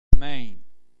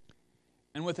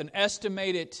And with an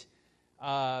estimated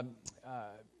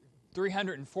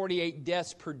 348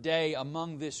 deaths per day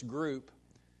among this group,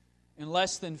 in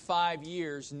less than 5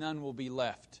 years, none will be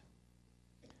left.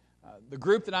 The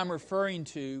group that I'm referring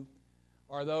to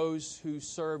are those who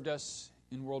served us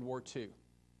in World War II,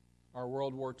 our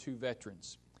World War II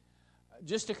veterans.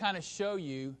 Just to kind of show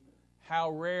you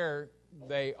how rare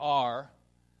they are,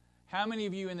 how many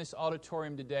of you in this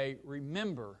auditorium today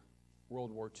remember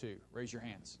World War II? Raise your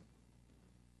hands.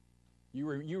 You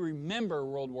remember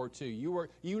World War II. You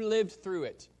lived through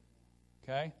it.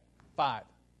 Okay? 5.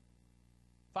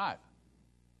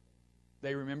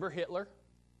 They remember Hitler.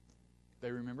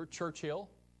 They remember Churchill.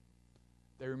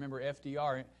 They remember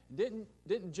FDR.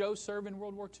 Didn't Joe serve in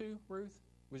World War II, Ruth?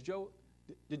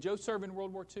 Did Joe serve in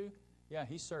World War II? Yeah,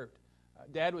 he served.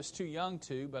 Dad was too young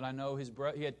to, but I know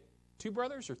he had 2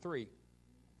 brothers or 3?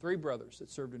 3 brothers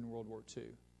that served in World War II.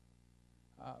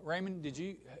 Raymond, did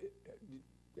you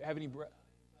have any brothers?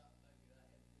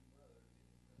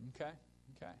 Okay.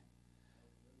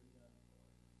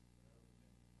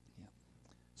 Yeah.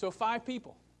 So 5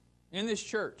 people in this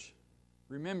church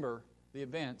remember the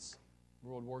events of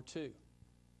World War II.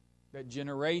 That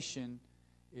generation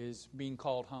is being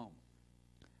called home.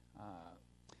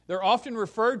 They're often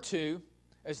referred to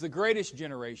as the greatest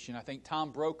generation. I think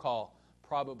Tom Brokaw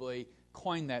probably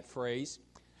coined that phrase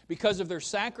because of their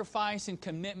sacrifice and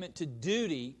commitment to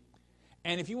duty.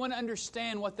 And if you want to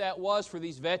understand what that was for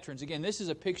these veterans, again, this is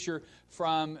a picture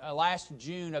from last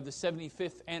June of the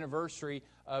 75th anniversary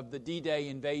of the D-Day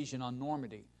invasion on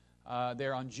Normandy,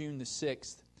 there on June the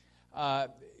 6th.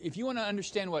 If you want to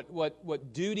understand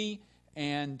what duty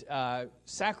and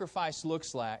sacrifice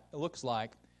looks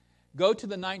like, go to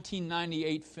the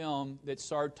 1998 film that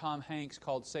starred Tom Hanks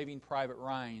called Saving Private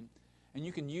Ryan, and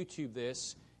you can YouTube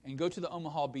this and go to the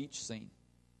Omaha Beach scene.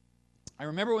 I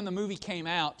remember when the movie came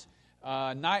out,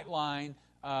 Nightline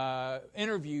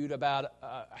interviewed about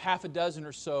half a dozen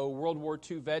or so World War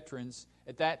II veterans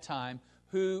at that time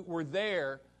who were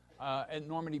there at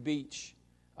Normandy Beach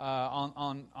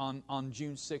on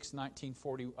June 6,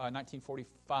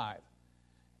 1945,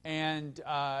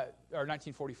 or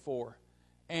 1944.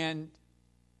 And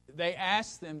they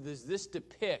asked them, does this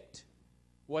depict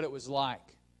what it was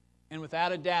like? And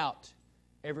without a doubt,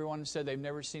 everyone said they've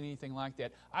never seen anything like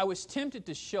that. I was tempted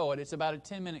to show it. It's about a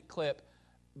 10-minute clip,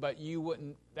 but you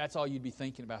wouldn't. That's all you'd be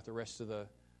thinking about the rest of the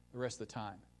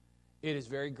time. It is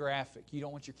very graphic. You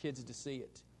don't want your kids to see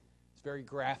it. It's very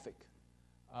graphic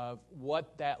of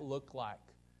what that looked like.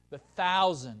 The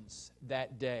thousands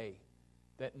that day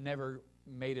that never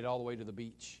made it all the way to the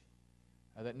beach.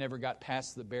 That never got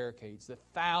past the barricades. The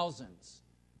thousands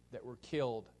that were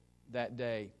killed that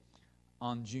day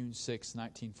on June 6,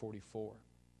 1944.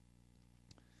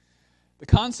 The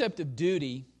concept of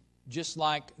duty, just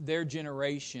like their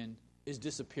generation, is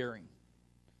disappearing.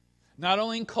 Not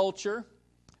only in culture,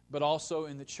 but also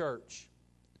in the church.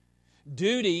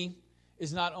 Duty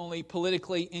is not only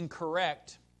politically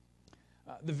incorrect,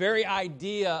 the very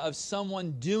idea of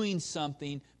someone doing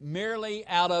something merely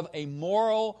out of a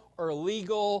moral or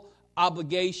legal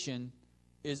obligation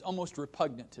is almost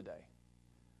repugnant today.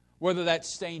 Whether that's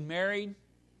staying married,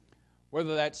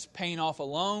 whether that's paying off a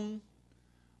loan,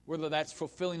 whether that's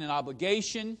fulfilling an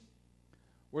obligation,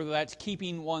 whether that's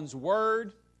keeping one's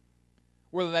word,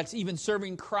 whether that's even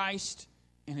serving Christ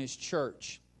in His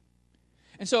church.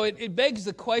 And so it begs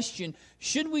the question,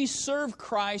 should we serve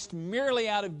Christ merely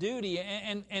out of duty?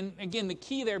 And again, the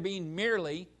key there being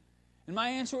merely, and my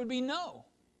answer would be no.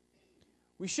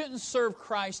 We shouldn't serve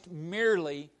Christ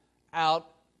merely out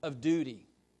of duty.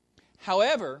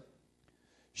 However,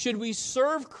 should we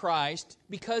serve Christ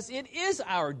because it is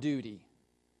our duty?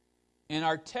 And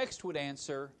our text would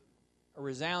answer a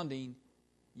resounding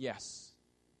yes.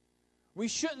 We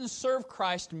shouldn't serve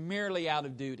Christ merely out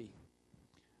of duty.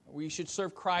 We should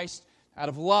serve Christ out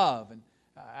of love and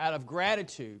out of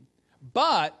gratitude.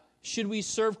 But should we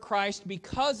serve Christ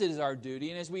because it is our duty?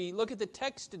 And as we look at the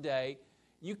text today,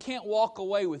 you can't walk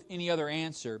away with any other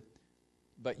answer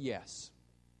but yes.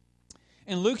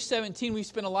 In Luke 17, we've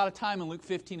spent a lot of time in Luke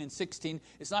 15 and 16.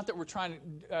 It's not that we're trying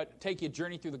to take you a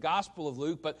journey through the Gospel of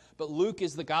Luke, but Luke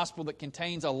is the Gospel that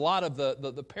contains a lot of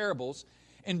the parables.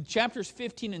 In chapters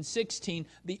 15 and 16,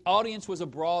 the audience was a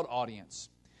broad audience.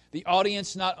 The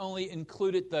audience not only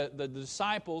included the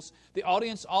disciples, the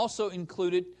audience also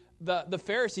included the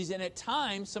Pharisees, and at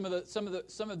times some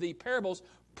of the parables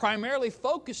primarily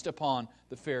focused upon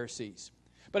the Pharisees.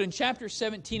 But in chapter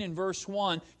 17 and verse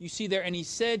 1, you see there, and He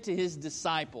said to His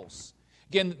disciples.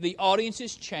 Again, the audience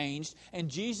is changed, and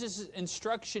Jesus'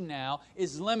 instruction now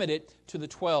is limited to the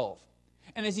 12.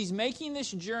 And as he's making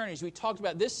this journey, as we talked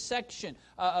about, this section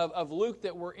of Luke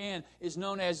that we're in is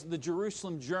known as the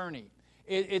Jerusalem journey.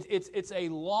 It's a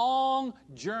long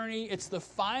journey. It's the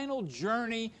final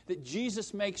journey that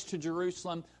Jesus makes to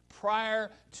Jerusalem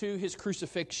prior to his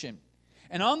crucifixion.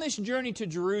 And on this journey to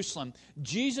Jerusalem,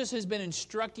 Jesus has been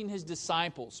instructing his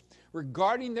disciples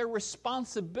regarding their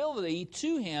responsibility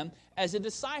to him as a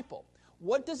disciple.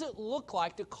 What does it look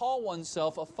like to call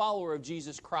oneself a follower of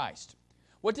Jesus Christ?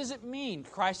 What does it mean?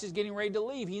 Christ is getting ready to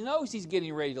leave. He knows he's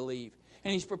getting ready to leave.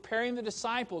 And he's preparing the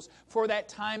disciples for that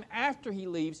time after he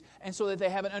leaves, and so that they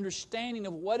have an understanding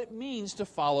of what it means to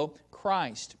follow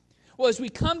Christ. Well, as we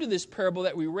come to this parable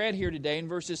that we read here today in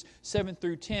verses 7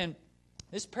 through 10,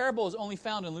 this parable is only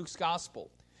found in Luke's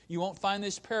gospel. You won't find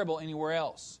this parable anywhere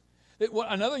else.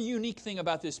 Another unique thing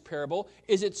about this parable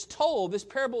is this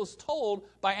parable is told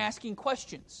by asking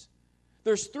questions.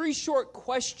 There's 3 short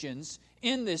questions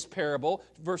in this parable,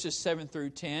 verses 7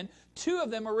 through 10. 2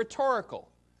 of them are rhetorical.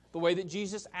 The way that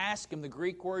Jesus asked him, the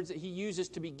Greek words that he uses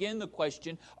to begin the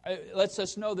question, lets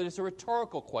us know that it's a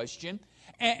rhetorical question.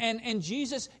 And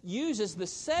Jesus uses the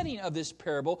setting of this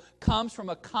parable comes from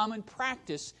a common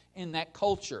practice in that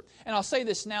culture. And I'll say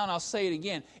this now and I'll say it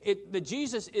again.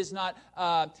 Jesus is not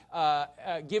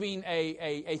giving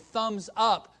a thumbs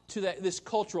up to this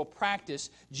cultural practice.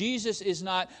 Jesus is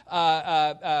not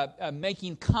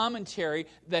making commentary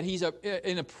that he's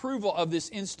in approval of this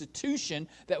institution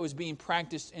that was being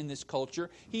practiced in this culture.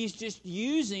 He's just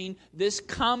using this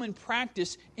common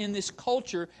practice in this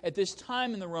culture at this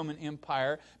time in the Roman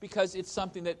Empire because it's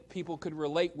something that people could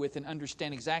relate with and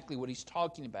understand exactly what he's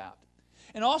talking about.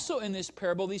 And also in this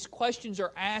parable, these questions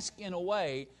are asked in a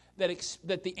way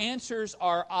that the answers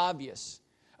are obvious.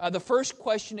 The first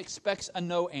question expects a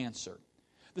no answer.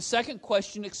 The second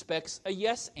question expects a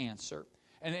yes answer.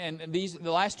 And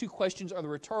the last 2 questions are the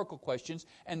rhetorical questions,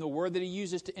 and the word that he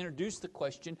uses to introduce the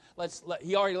question,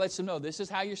 he already lets them know this is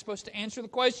how you're supposed to answer the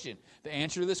question. The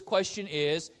answer to this question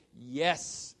is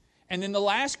yes. And then the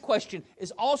last question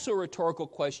is also a rhetorical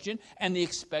question, and the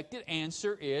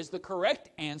correct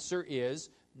answer is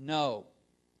no.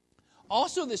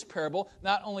 Also, this parable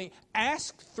not only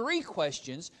asks 3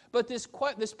 questions, but this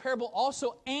parable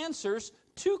also answers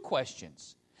 2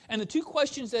 questions. And the 2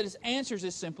 questions that it answers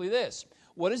is simply this.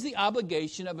 What is the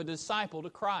obligation of a disciple to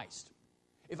Christ?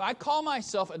 If I call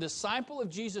myself a disciple of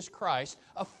Jesus Christ,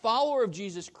 a follower of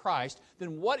Jesus Christ,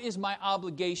 then what is my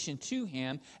obligation to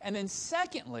him? And then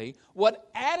secondly, what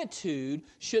attitude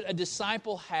should a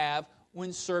disciple have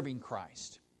when serving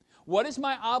Christ? What is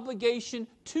my obligation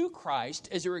to Christ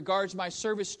as it regards my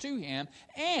service to him?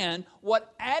 And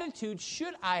what attitude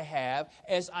should I have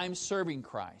as I'm serving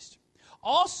Christ?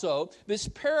 Also, this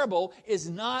parable is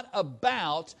not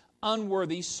about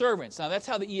unworthy servants. Now, that's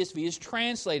how the ESV has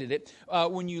translated it.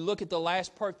 When you look at the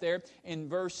last part there in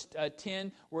verse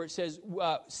 10, where it says,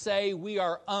 say we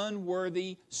are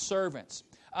unworthy servants.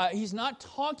 He's not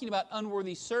talking about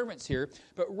unworthy servants here,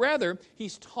 but rather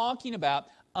he's talking about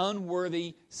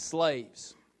unworthy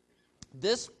slaves.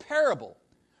 This parable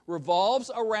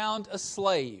revolves around a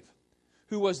slave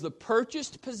who was the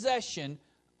purchased possession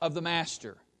of the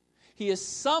master. He is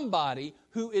somebody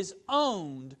who is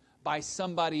owned by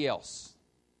somebody else.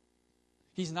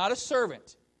 He's not a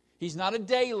servant. He's not a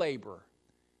day laborer.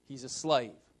 He's a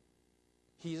slave.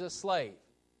 He's a slave.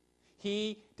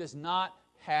 He does not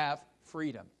have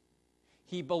freedom.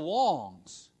 He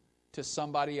belongs to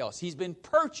somebody else. He's been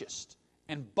purchased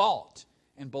and bought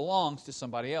and belongs to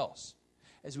somebody else.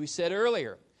 As we said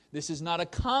earlier, this is not a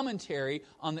commentary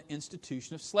on the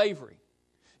institution of slavery.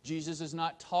 Jesus is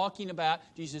not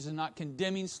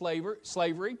condemning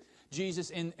slavery. Jesus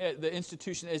in the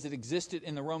institution as it existed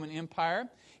in the Roman Empire.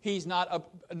 He's not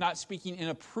speaking in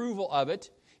approval of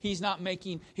it. He's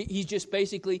just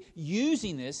basically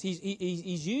using this.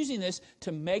 He's using this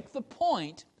to make the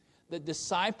point that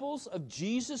disciples of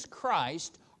Jesus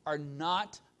Christ are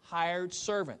not hired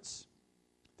servants.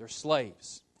 They're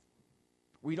slaves.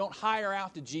 We don't hire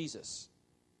out to Jesus.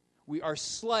 We are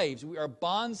slaves. We are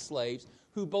bond slaves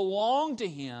who belong to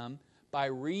him by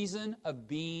reason of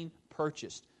being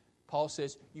purchased. Paul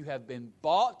says, you have been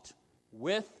bought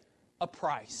with a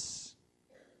price.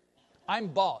 I'm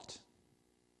bought.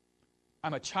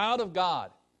 I'm a child of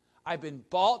God. I've been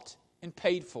bought and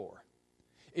paid for.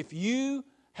 If you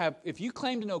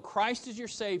claim to know Christ as your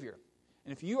Savior,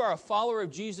 and if you are a follower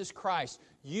of Jesus Christ,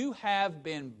 you have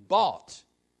been bought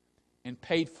and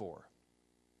paid for.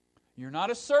 You're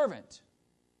not a servant.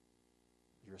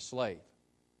 You're a slave.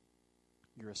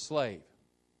 You're a slave.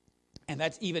 And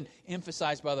that's even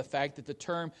emphasized by the fact that the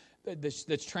term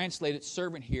that's translated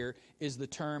servant here is the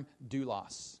term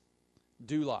doulos.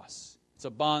 Doulos. It's a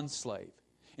bond slave.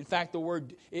 In fact, the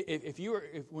word,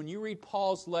 when you read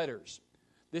Paul's letters,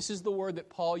 this is the word that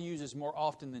Paul uses more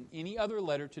often than any other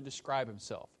letter to describe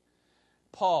himself.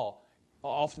 Paul,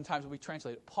 oftentimes will be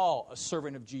translated, Paul, a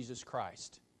servant of Jesus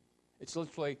Christ. It's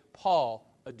literally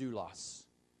Paul, a doulos.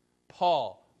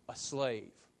 Paul, a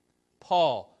slave.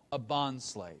 Paul, a bond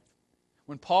slave.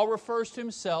 When Paul refers to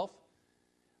himself,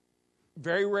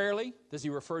 very rarely does he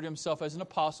refer to himself as an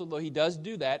apostle, though he does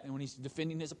do that, and when he's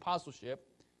defending his apostleship.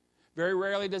 Very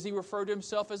rarely does he refer to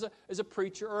himself as a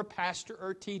preacher or a pastor or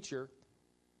a teacher.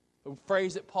 The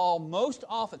phrase that Paul most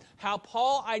often, how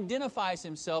Paul identifies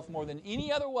himself more than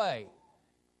any other way,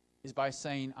 is by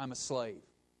saying, I'm a slave.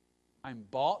 I'm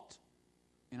bought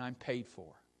and I'm paid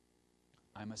for.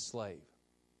 I'm a slave.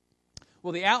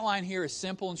 Well, the outline here is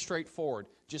simple and straightforward,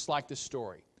 just like the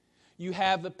story. You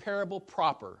have the parable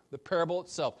proper, the parable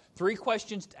itself. 3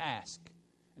 questions to ask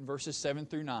in verses 7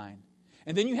 through 9.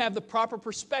 And then you have the proper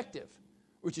perspective,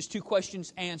 which is 2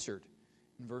 questions answered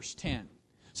in verse 10.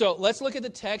 So let's look at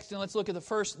the text and let's look at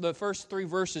the first 3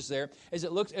 verses there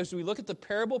as we look at the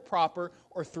parable proper,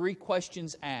 or 3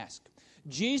 questions asked.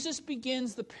 Jesus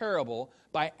begins the parable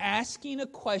by asking a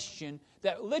question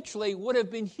that literally would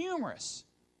have been humorous.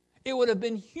 It would have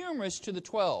been humorous to the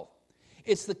 12.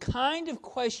 It's the kind of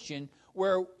question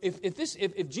where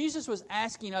if Jesus was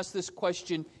asking us this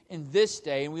question in this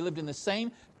day, and we lived in the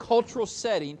same cultural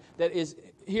setting that is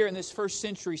here in this first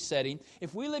century setting,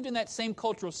 if we lived in that same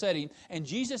cultural setting and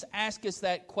Jesus asked us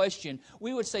that question,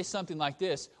 we would say something like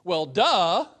this: well,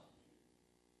 duh,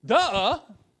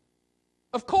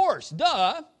 of course,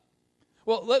 duh.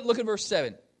 Well, look at verse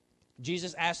 7.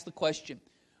 Jesus asked the question,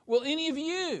 will any of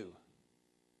you,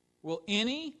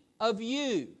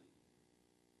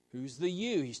 who's the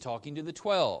you? He's talking to the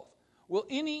 12. Will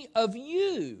any of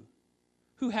you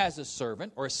who has a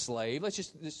servant or a slave, let's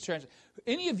translate,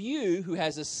 any of you who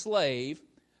has a slave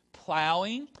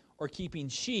plowing or keeping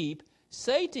sheep,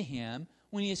 say to him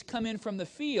when he has come in from the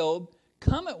field,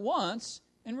 come at once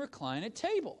and recline at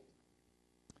table?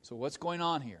 So what's going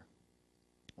on here?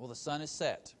 Well, the sun is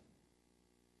set.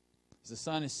 As the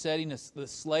sun is setting, the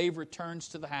slave returns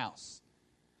to the house.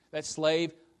 That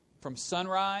slave, from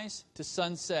sunrise to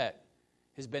sunset,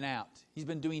 has been out. He's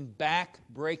been doing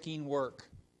back-breaking work.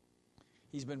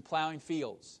 He's been plowing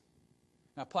fields.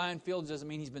 Now, plowing fields doesn't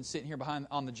mean he's been sitting here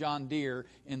on the John Deere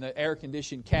in the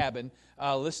air-conditioned cabin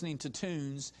listening to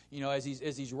tunes, as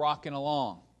he's rocking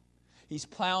along. He's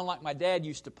plowing like my dad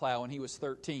used to plow when he was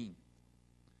 13.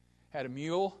 Had a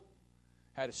mule,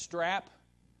 had a strap,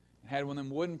 and had one of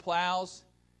them wooden plows,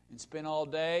 and spent all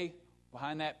day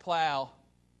behind that plow,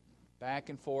 back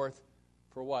and forth,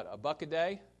 for what, $1 a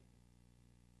day?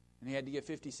 And he had to give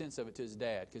 50 cents of it to his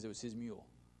dad because it was his mule.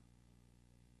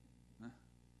 Huh?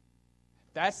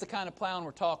 That's the kind of plowing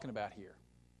we're talking about here.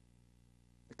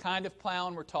 The kind of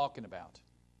plowing we're talking about.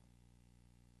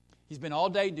 He's been all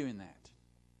day doing that.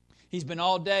 He's been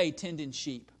all day tending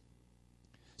sheep.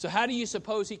 So how do you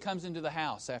suppose he comes into the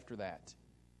house after that?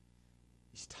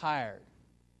 He's tired.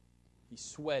 He's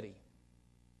sweaty.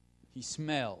 He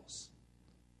smells.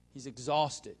 He's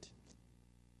exhausted.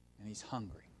 And he's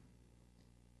hungry.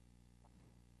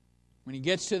 When he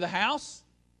gets to the house,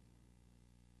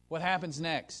 what happens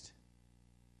next?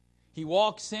 He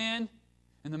walks in,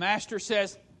 and the master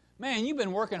says, man, you've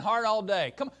been working hard all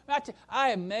day. Come on, I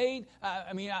have made,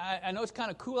 I know it's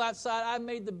kind of cool outside. I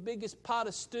made the biggest pot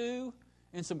of stew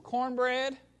and some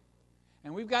cornbread.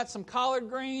 And we've got some collard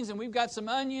greens, and we've got some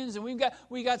onions, and we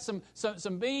got some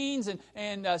beans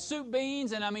and soup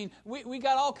beans, and we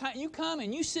got all kind. You come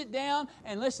and you sit down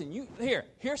and listen.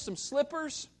 Here's some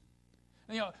slippers.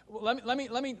 Let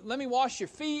me wash your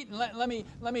feet, and let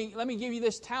me give you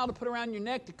this towel to put around your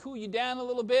neck to cool you down a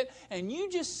little bit. And you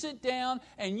just sit down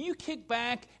and you kick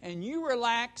back and you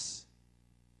relax.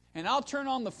 And I'll turn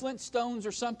on the Flintstones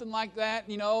or something like that,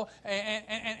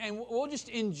 and we'll just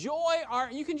enjoy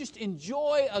you can just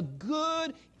enjoy a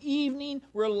good evening,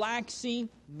 relaxing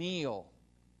meal.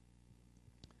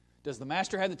 Does the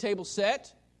master have the table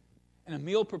set and a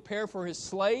meal prepared for his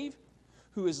slave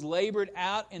who has labored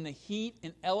out in the heat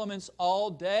and elements all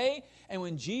day? And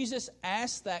when Jesus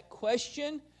asks that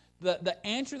question, the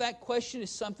answer to that question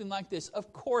is something like this: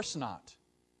 of course not.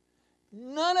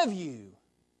 None of you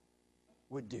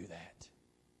would do that.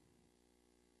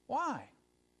 Why?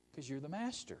 Because you're the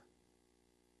master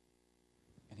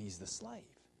and he's the slave.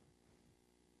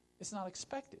 It's not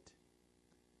expected.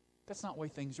 That's not the way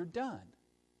things are done.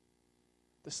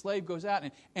 The slave goes out,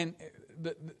 and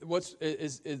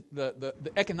the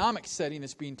economic setting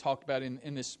that's being talked about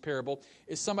in this parable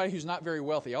is somebody who's not very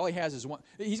wealthy. All he has is one.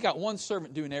 He's got one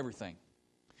servant doing everything.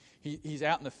 He's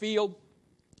out in the field.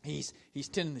 He's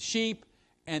tending the sheep,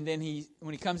 and then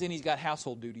when he comes in, he's got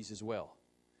household duties as well.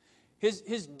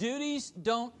 His duties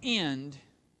don't end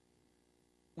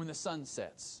when the sun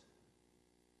sets.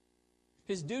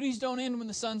 His duties don't end when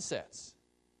the sun sets.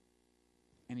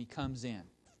 And he comes in.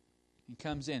 He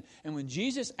comes in. And when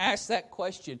Jesus asked that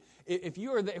question, if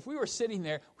we were sitting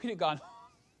there, we'd have gone,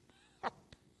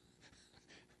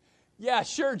 yeah,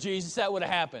 sure, Jesus, that would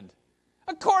have happened.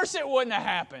 Of course it wouldn't have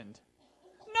happened.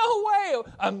 No way.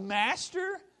 A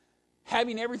master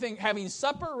having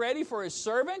supper ready for his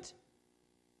servant?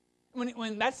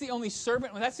 When that's the only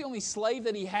servant, when that's the only slave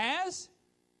that he has?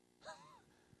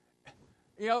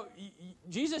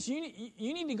 Jesus, you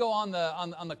need to go on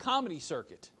the comedy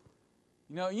circuit.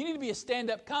 You need to be a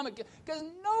stand-up comic, because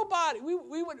nobody,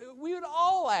 we would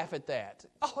all laugh at that.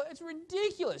 Oh, it's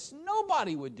ridiculous.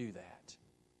 Nobody would do that.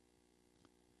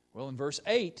 Well, in verse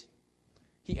 8,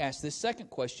 he asks this second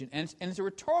question, and it's a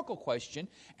rhetorical question,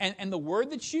 and the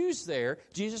word that's used there,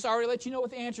 Jesus already let you know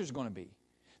what the answer is going to be.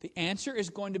 The answer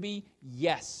is going to be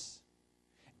yes.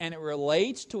 And it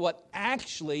relates to what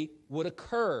actually would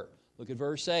occur. Look at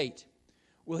verse 8.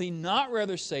 Will he not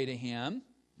rather say to him,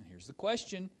 and here's the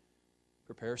question,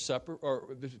 prepare supper, or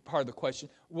this is part of the question,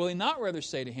 will he not rather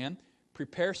say to him,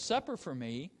 prepare supper for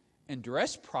me, and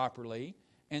dress properly,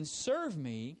 and serve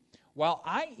me, while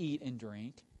I eat and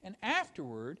drink, and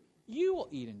afterward you will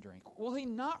eat and drink? Will he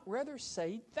not rather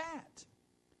say that?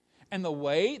 And the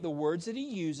words that he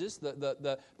uses,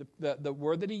 the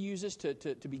word that he uses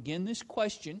to begin this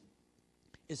question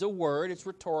is a word, it's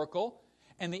rhetorical,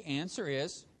 and the answer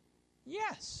is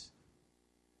yes.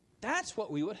 That's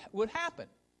what would happen.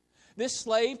 This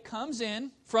slave comes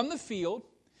in from the field.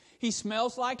 He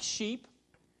smells like sheep.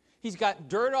 He's got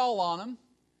dirt all on him,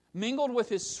 mingled with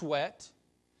his sweat.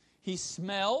 He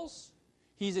smells.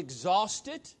 He's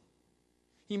exhausted.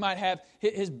 He might have,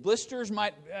 his blisters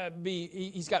might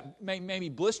he's got maybe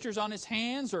blisters on his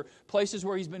hands or places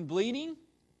where he's been bleeding.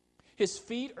 His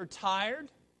feet are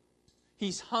tired.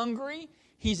 He's hungry.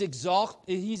 He's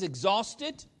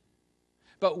exhausted.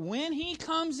 But when he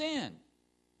comes in,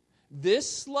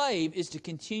 this slave is to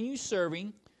continue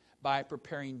serving by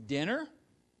preparing dinner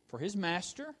for his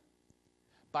master,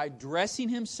 by dressing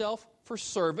himself for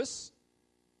service.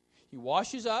 He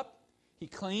washes up. He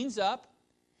cleans up.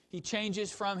 He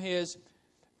changes from his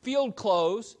field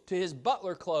clothes to his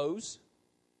butler clothes.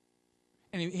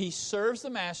 And he serves the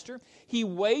master. He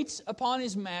waits upon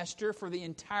his master for the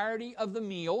entirety of the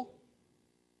meal.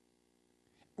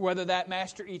 Whether that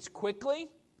master eats quickly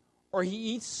or he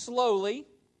eats slowly,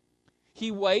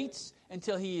 he waits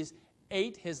until he has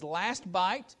ate his last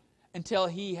bite, until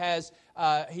he has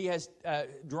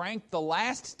drank the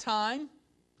last time.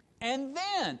 And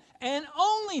then, and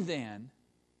only then,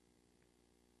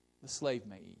 the slave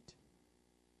may eat.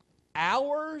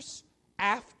 Hours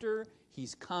after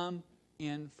he's come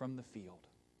in from the field.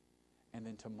 And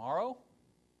then tomorrow,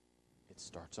 it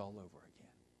starts all over again.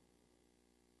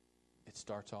 It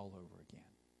starts all over again.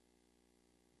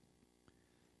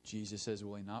 Jesus says,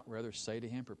 will he not rather say to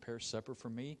him, prepare supper for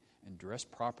me and dress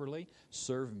properly,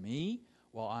 serve me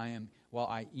while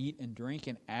I eat and drink,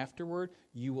 and afterward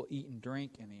you will eat and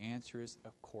drink? And the answer is,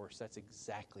 of course, that's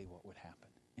exactly what would happen.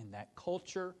 In that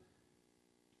culture,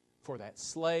 for that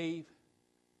slave,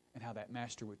 and how that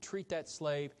master would treat that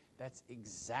slave, that's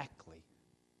exactly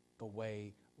the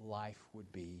way life would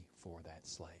be for that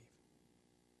slave.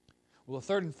 Well, the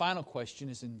third and final question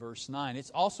is in verse 9. It's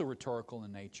also rhetorical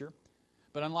in nature.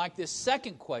 But unlike this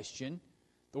second question,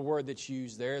 the word that's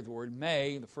used there, the word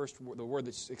may, the word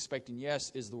that's expecting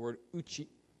yes is the word uchi,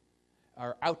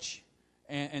 or ouch.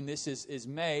 And this is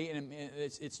may, and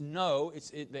it's no.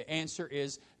 The answer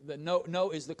is that no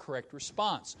is the correct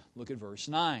response. Look at verse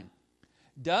 9.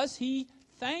 Does he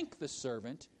thank the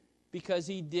servant because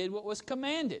he did what was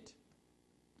commanded?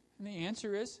 And the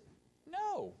answer is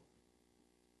no.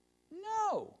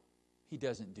 No, he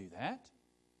doesn't do that.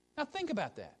 Now think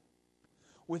about that.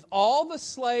 With all what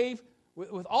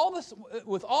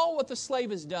the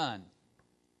slave has done,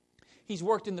 he's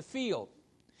worked in the field.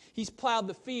 He's plowed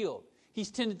the field. He's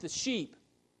tended the sheep.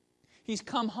 He's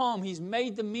come home. He's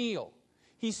made the meal.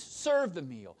 He's served the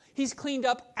meal. He's cleaned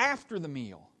up after the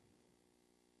meal.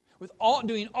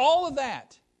 Doing all of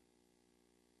that,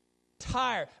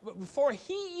 tired. But before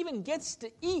he even gets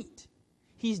to eat,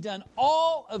 he's done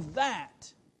all of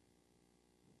that.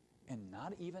 And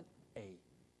not even a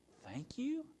thank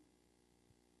you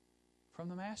from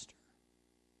the master.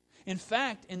 In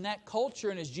fact, in that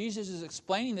culture, and as Jesus is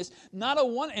explaining this, not a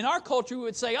one in our culture we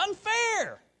would say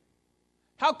unfair.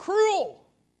 How cruel.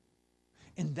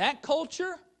 In that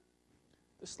culture,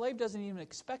 the slave doesn't even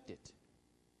expect it.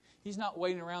 He's not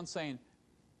waiting around saying,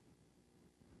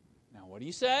 now what do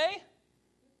you say?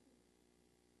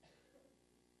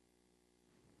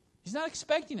 He's not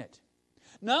expecting it.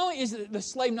 Not only is the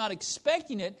slave not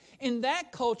expecting it, in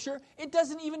that culture, it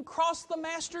doesn't even cross the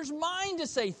master's mind to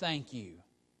say thank you.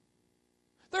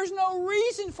 There's no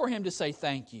reason for him to say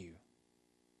thank you.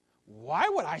 Why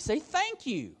would I say thank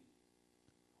you?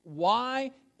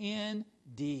 Why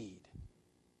indeed?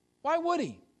 Why would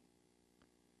he?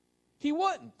 He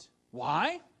wouldn't.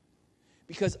 Why?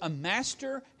 Because a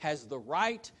master has the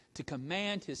right to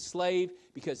command his slave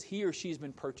because he or she has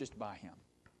been purchased by him.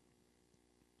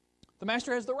 The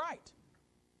master has the right.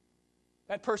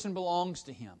 That person belongs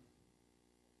to him.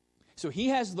 So he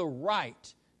has the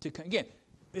right to, again,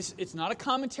 it's not a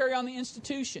commentary on the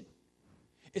institution.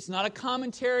 It's not a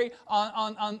commentary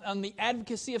on the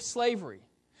advocacy of slavery.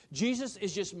 Jesus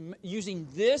is just using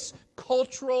this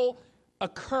cultural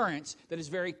occurrence that is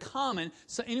very common.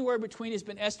 So it's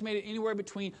been estimated anywhere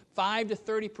between 5 to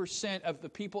 30% of the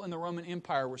people in the Roman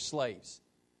Empire were slaves,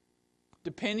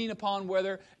 depending upon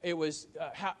whether it was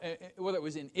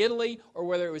in Italy or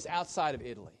whether it was outside of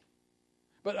Italy.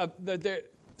 But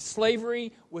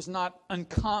slavery was not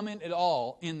uncommon at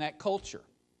all in that culture.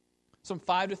 Some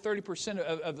 5 to 30%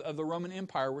 of the Roman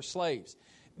Empire were slaves.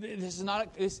 He's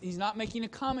not making a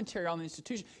commentary on the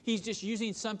institution. He's just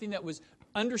using something that was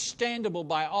understandable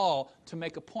by all to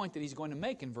make a point that he's going to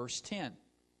make in verse 10.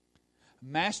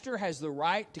 Master has the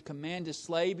right to command his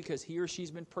slave because he or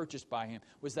she's been purchased by him.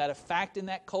 Was that a fact in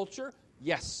that culture?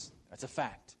 Yes, that's a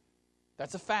fact.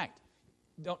 That's a fact.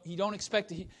 The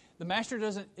master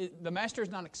is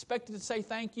not expected to say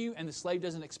thank you, and the slave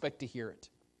doesn't expect to hear it.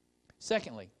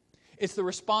 Secondly, it's the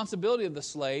responsibility of the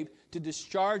slave to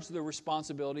discharge the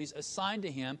responsibilities assigned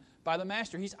to him by the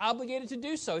master. He's obligated to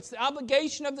do so. It's the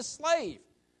obligation of the slave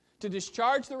to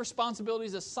discharge the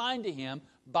responsibilities assigned to him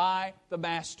by the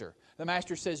master. The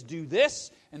master says, do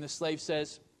this, and the slave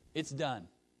says, it's done.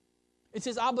 It's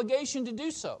his obligation to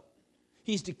do so.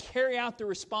 He's to carry out the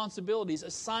responsibilities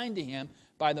assigned to him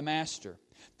by the master.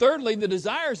 Thirdly, the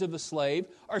desires of the slave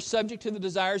are subject to the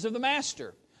desires of the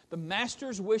master. The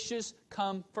master's wishes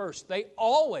come first. They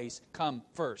always come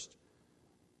first.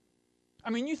 I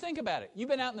mean, you think about it. You've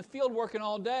been out in the field working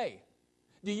all day.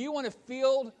 Do you want to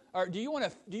feed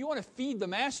the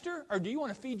master, or do you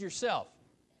want to feed yourself?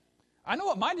 I know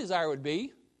what my desire would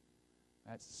be.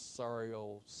 That sorry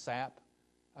old sap.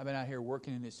 I've been out here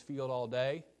working in this field all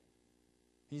day.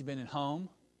 He's been at home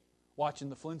watching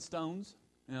the Flintstones,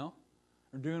 or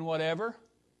doing whatever.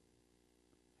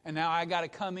 And now I got to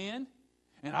come in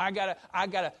and I got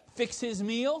to fix his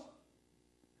meal.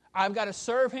 I've got to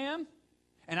serve him,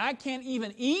 and I can't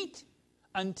even eat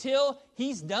until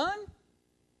he's done.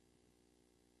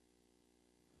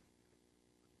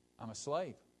 I'm a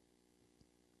slave.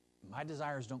 My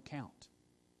desires don't count.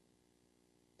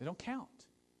 They don't count.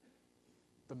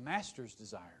 The master's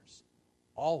desires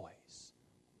always,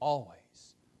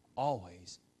 always,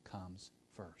 always comes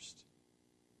first.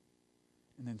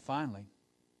 And then finally,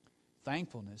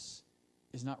 thankfulness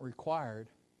is not required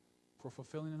for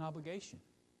fulfilling an obligation.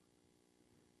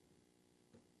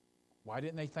 Why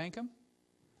didn't they thank him?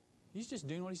 He's just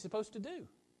doing what he's supposed to do.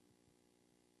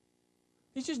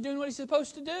 He's just doing what he's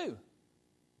supposed to do.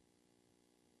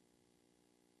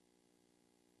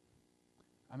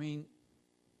 I mean,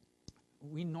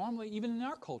 we normally, even in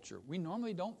our culture, we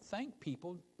normally don't thank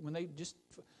people when they just,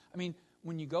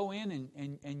 when you go in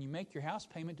and you make your house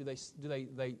payment, do they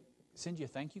send you a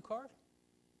thank you card?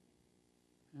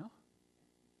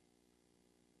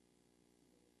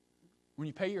 When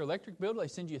you pay your electric bill, do they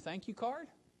send you a thank you card?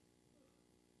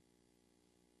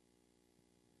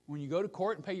 When you go to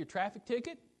court and pay your traffic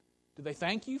ticket, do they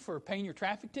thank you for paying your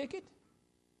traffic ticket?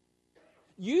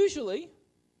 Usually,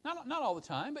 not all the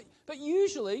time, but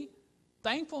usually,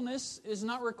 thankfulness is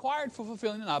not required for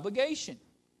fulfilling an obligation.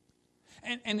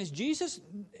 And as Jesus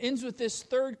ends with this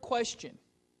third question,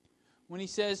 when he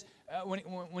says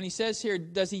here,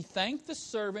 does he thank the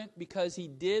servant because he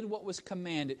did what was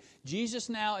commanded? Jesus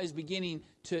now is beginning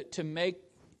to make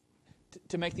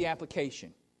the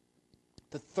application.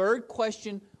 The third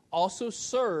question also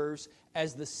serves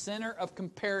as the center of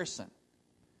comparison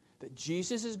that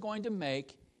Jesus is going to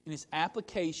make in his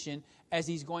application as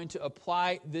he's going to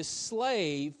apply this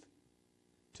slave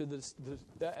to the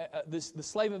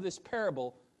slave of this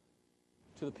parable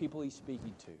to the people he's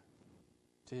speaking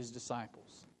to his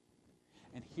disciples.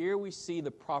 And here we see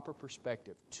the proper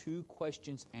perspective. 2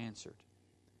 questions answered.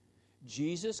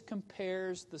 Jesus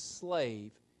compares the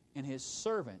slave and his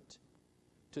servant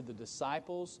to the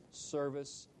disciples'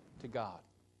 service to God.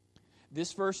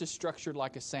 This verse is structured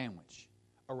like a sandwich.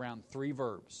 around three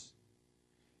verbs.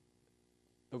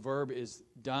 The verb is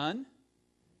done,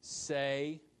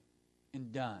 say,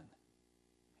 and done.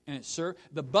 And it's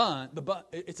the bun,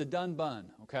 it's a done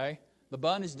bun, okay? The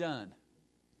bun is done.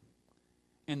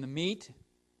 And the meat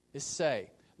is say.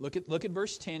 Look at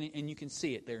verse 10, and you can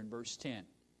see it there in verse 10.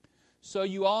 So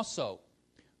you also,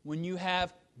 when you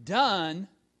have done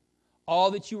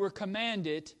all that you were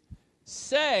commanded,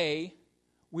 say,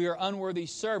 we are unworthy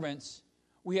servants.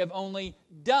 We have only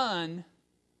done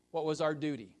what was our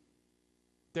duty.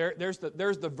 There's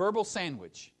the verbal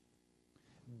sandwich.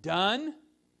 Done,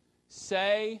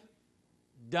 say,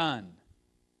 done.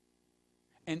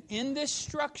 And in this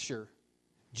structure,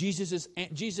 Jesus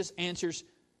answers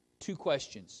two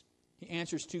questions. He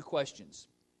answers two questions.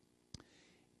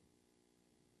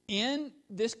 In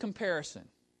this comparison,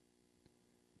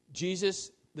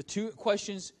 the two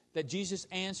questions that Jesus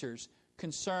answers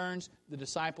concerns the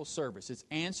disciple service. It's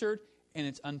answered and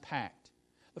it's unpacked.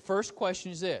 The first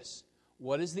question is this: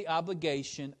 what is the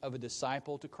obligation of a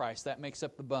disciple to Christ? That makes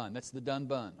up the bun. That's the done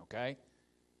bun, okay?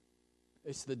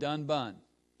 It's the done bun.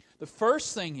 The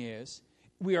first thing is,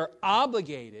 we are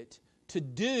obligated to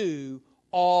do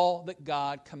all that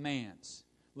God commands.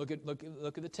 Look at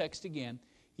the text again.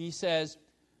 He says,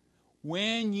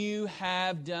 when you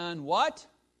have done what?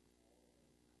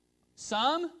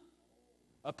 Some?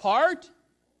 A part?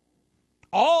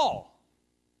 All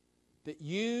that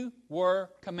you were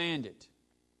commanded.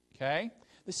 Okay?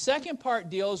 The second part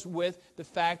deals with the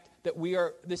fact that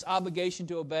this obligation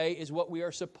to obey is what we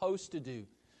are supposed to do.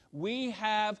 We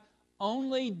have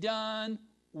only done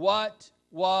what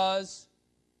was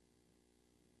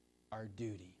our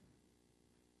duty.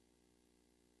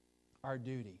 Our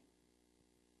duty.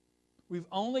 We've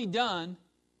only done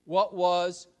what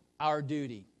was our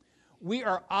duty. We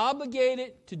are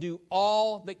obligated to do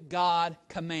all that God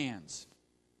commands.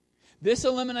 This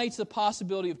eliminates the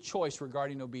possibility of choice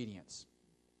regarding obedience.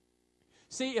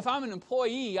 See, if I'm an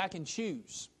employee, I can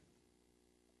choose.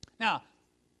 Now,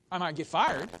 I might get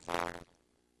fired,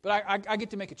 but I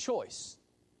get to make a choice.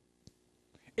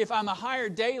 If I'm a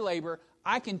hired day laborer,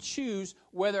 I can choose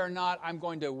whether or not I'm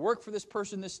going to work for this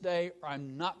person this day or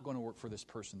I'm not going to work for this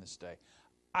person this day.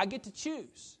 I get to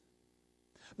choose.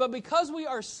 But because we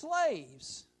are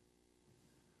slaves,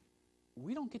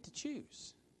 we don't get to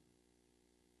choose.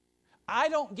 I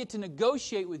don't get to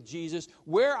negotiate with Jesus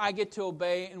where I get to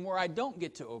obey and where I don't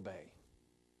get to obey.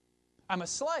 I'm a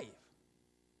slave.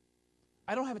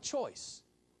 I don't have a choice.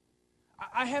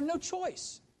 I have no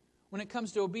choice when it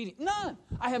comes to obedience. None.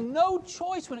 I have no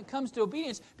choice when it comes to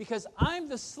obedience because I'm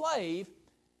the slave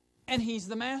and He's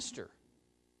the master.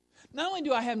 Not only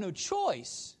do I have no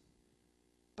choice,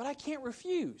 but I can't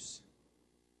refuse.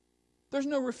 There's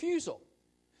no refusal.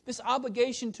 This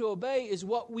obligation to obey is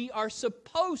what we are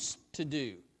supposed to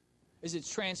do. As it's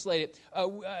translated,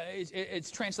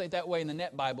 it's translated that way in the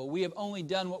Net Bible. We have only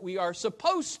done what we are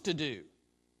supposed to do.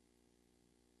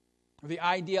 The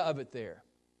idea of it there.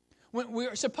 When we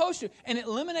are supposed to, and it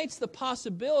eliminates the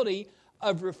possibility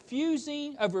of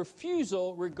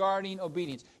refusal regarding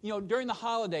obedience. You know, during the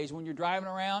holidays when you're driving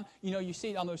around, you see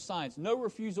it on those signs, no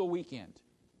refusal weekend.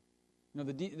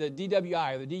 The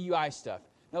DWI or the DUI stuff.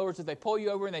 In other words, if they pull you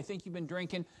over and they think you've been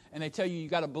drinking and they tell you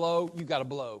got to blow, you got to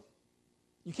blow.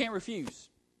 You can't refuse.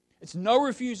 It's no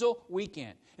refusal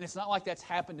weekend. And it's not like that's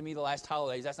happened to me the last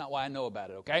holidays. That's not why I know about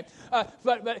it, okay?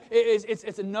 But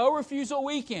it's a no refusal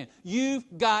weekend. You've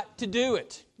got to do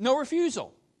it. No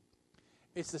refusal.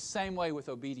 It's the same way with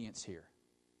obedience here.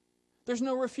 There's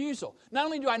no refusal. Not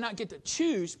only do I not get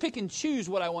to pick and choose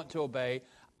what I want to obey,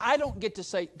 I don't get to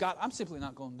say, God, I'm simply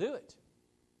not going to do it.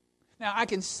 Now, I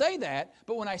can say that,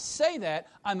 but when I say that,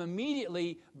 I'm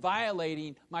immediately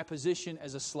violating my position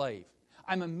as a slave.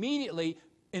 I'm immediately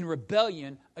in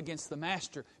rebellion against the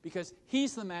master because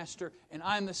He's the master and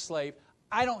I'm the slave.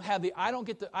 I don't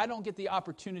get the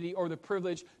opportunity or the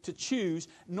privilege to choose,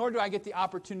 nor do I get the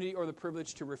opportunity or the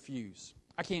privilege to refuse.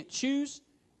 I can't choose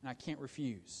and I can't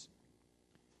refuse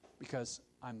because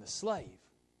I'm the slave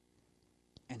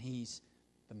and He's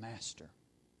the master.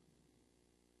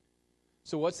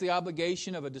 So what's the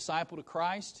obligation of a disciple to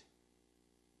Christ?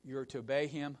 You're to obey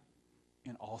Him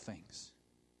in all things.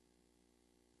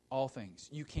 All things.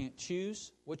 You can't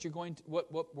choose where you're going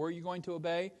to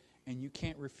obey, and you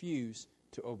can't refuse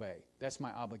to obey. That's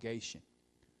my obligation.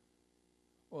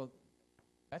 Well,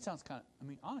 that sounds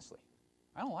honestly,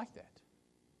 I don't like that.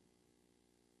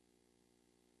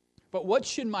 But what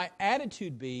should my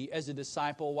attitude be as a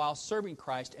disciple while serving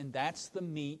Christ? And that's the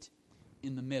meat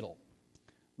in the middle.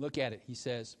 Look at it. He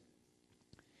says,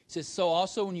 so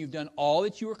also when you've done all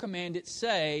that you were commanded,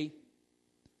 say,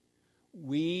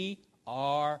 we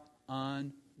are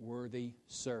unworthy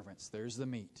servants. There's the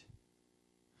meat.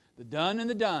 The done and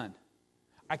the done.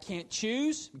 I can't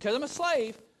choose, because I'm a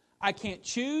slave, I can't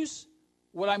choose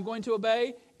what I'm going to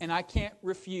obey, and I can't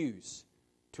refuse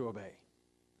to obey.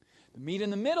 The meat in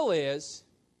the middle is,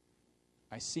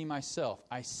 I see myself.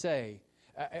 I say,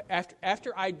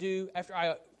 after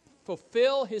I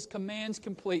fulfill His commands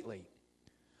completely,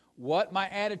 what my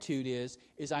attitude is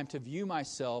I'm to view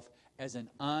myself as an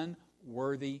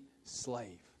unworthy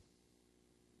slave.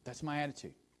 That's my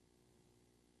attitude.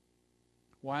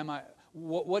 Why am I?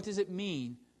 What does it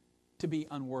mean to be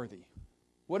unworthy?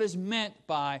 What is meant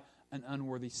by an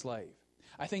unworthy slave?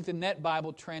 I think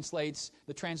the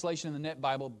translation in the Net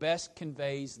Bible best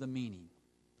conveys the meaning.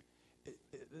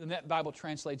 The Net Bible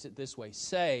translates it this way: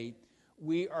 say,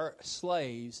 we are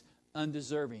slaves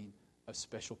undeserving of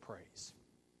special praise.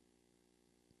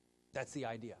 That's the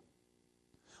idea.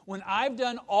 When I've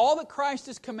done all that Christ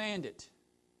has commanded,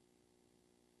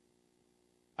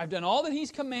 I've done all that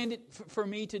He's commanded for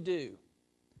me to do,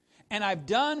 and I've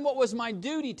done what was my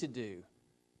duty to do.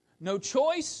 No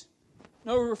choice,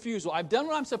 no refusal. I've done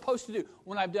what I'm supposed to do.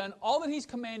 When I've done all that He's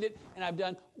commanded and I've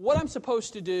done what I'm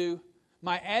supposed to do,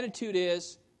 my attitude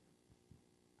is,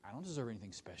 I don't deserve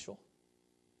anything special.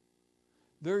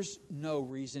 There's no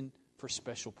reason for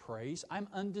special praise. I'm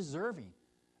undeserving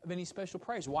of any special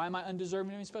praise. Why am I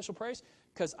undeserving of any special praise?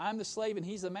 Because I'm the slave and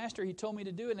He's the master. He told me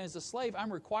to do it, and as a slave,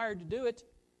 I'm required to do it.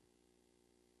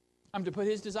 I'm to put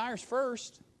His desires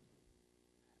first.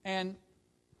 And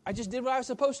I just did what I was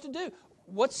supposed to do.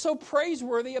 What's so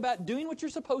praiseworthy about doing what you're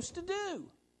supposed to do?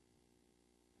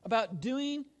 About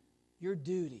doing your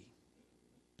duty.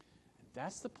 And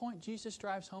that's the point Jesus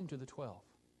drives home to the 12.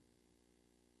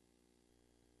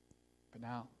 But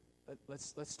now,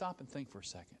 let's stop and think for a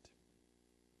second.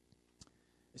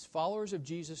 As followers of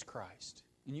Jesus Christ,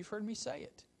 and you've heard me say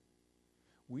it,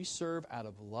 we serve out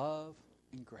of love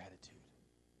and gratitude.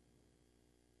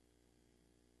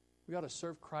 We ought to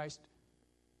serve Christ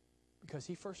because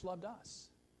He first loved us.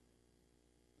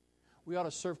 We ought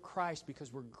to serve Christ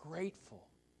because we're grateful.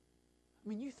 I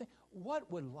mean, you think,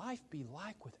 what would life be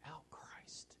like without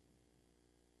Christ?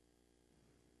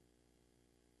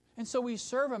 And so we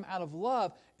serve Him out of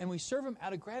love and we serve Him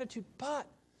out of gratitude, but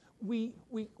we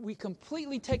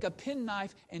completely take a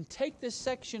penknife and take this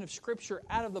section of Scripture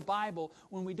out of the Bible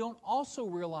when we don't also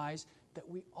realize that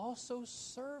we also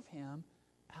serve Him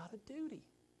out of duty.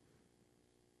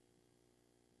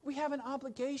 We have an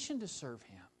obligation to serve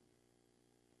Him.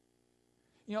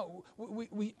 You know,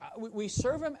 we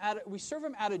serve Him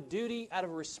out of duty, out of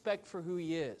respect for who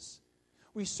He is.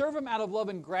 We serve Him out of love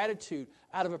and gratitude,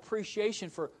 out of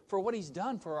appreciation for what He's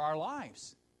done for our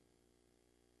lives.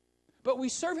 But we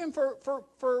serve Him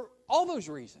for all those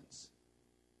reasons.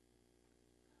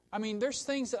 I mean, there's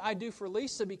things that I do for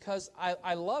Lisa because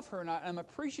I love her and I'm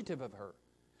appreciative of her.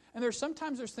 And there's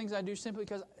things I do simply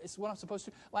because it's what I'm supposed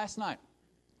to do. Last night,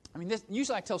 I mean,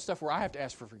 usually I tell stuff where I have to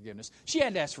ask for forgiveness. She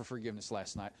had to ask for forgiveness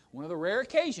last night. One of the rare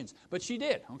occasions. But she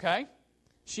did, okay?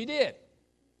 She did.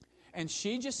 And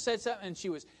she just said something,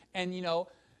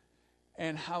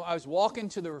 and how I was walking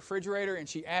to the refrigerator, and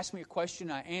she asked me a question,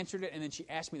 and I answered it, and then she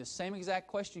asked me the same exact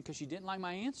question because she didn't like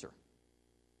my answer.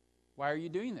 Why are you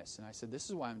doing this? And I said, this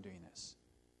is why I'm doing this.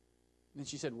 And then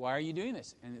she said, why are you doing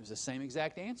this? And it was the same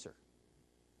exact answer.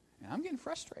 And I'm getting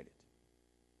frustrated.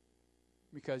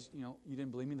 Because, you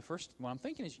didn't believe me the first... What I'm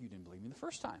thinking is, you didn't believe me the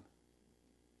first time.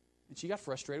 And she got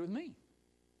frustrated with me.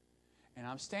 And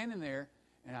I'm standing there,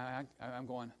 and I'm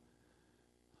going,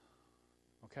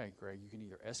 okay, Greg, you can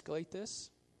either escalate this,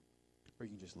 or you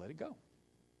can just let it go.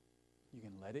 You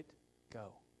can let it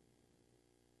go.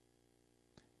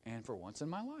 And for once in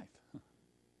my life,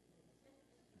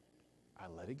 I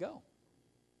let it go.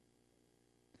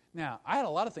 Now, I had a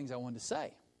lot of things I wanted to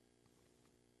say,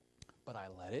 but I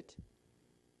let it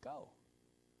go.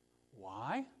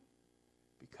 Why?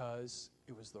 Because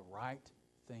it was the right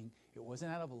thing. It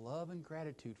wasn't out of love and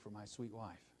gratitude for my sweet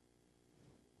wife.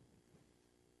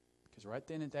 Because right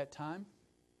then at that time,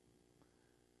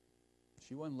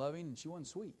 she wasn't loving and she wasn't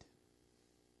sweet.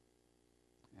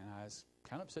 And I was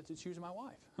kind of upset that she was my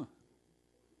wife.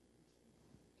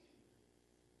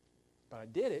 But I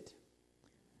did it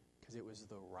because it was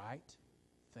the right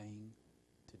thing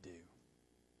to do.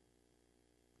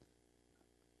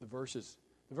 The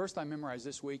verse I memorized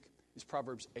this week is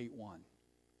Proverbs 8:1.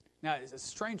 Now, it's a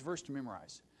strange verse to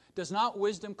memorize. Does not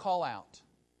wisdom call out?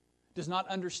 Does not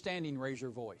understanding raise your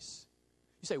voice?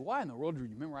 You say, why in the world would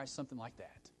you memorize something like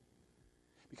that?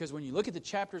 Because when you look at the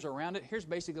chapters around it, here's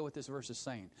basically what this verse is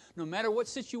saying. No matter what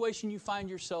situation you find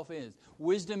yourself in,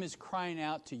 wisdom is crying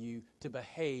out to you to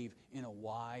behave in a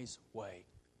wise way.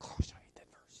 Gosh, I hate that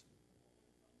verse.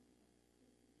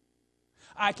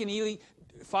 I can either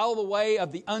follow the way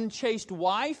of the unchaste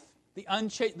wife,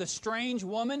 the strange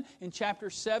woman in chapter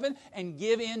 7, and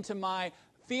give in to my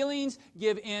feelings,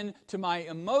 give in to my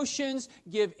emotions,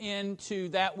 give in to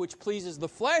that which pleases the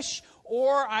flesh,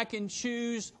 or I can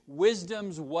choose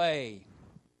wisdom's way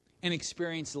and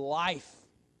experience life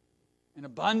in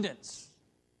abundance.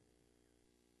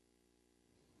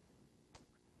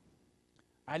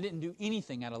 I didn't do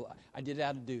anything I did it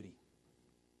out of duty.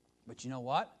 But you know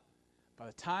what? By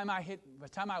the time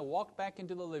I walked back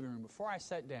into the living room, before I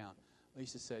sat down,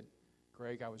 Lisa said,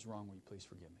 "Greg, I was wrong. Will you please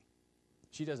forgive me?"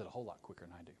 She does it a whole lot quicker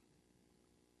than I do.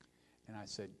 And I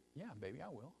said, "Yeah, baby, I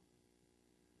will."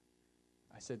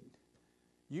 I said,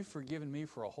 "You've forgiven me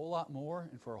for a whole lot more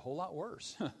and for a whole lot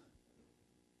worse.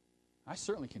 I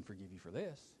certainly can forgive you for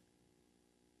this."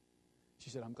 She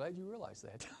said, "I'm glad you realized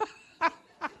that."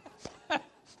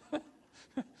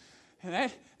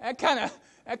 And that kind of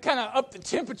upped the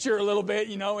temperature a little bit.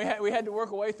 You know, we had to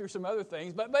work our way through some other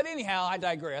things. But anyhow, I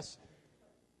digress.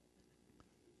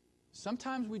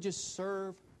 Sometimes we just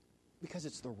serve because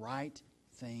it's the right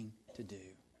thing to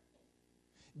do.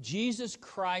 Jesus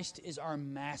Christ is our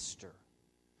master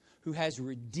who has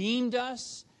redeemed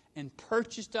us and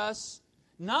purchased us,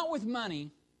 not with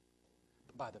money,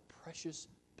 but by the precious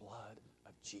blood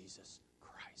of Jesus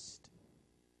Christ,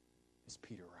 as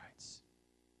Peter writes.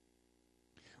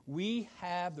 We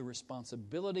have the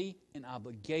responsibility and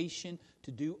obligation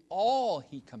to do all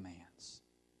He commands,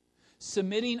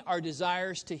 submitting our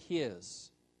desires to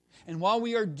His. And while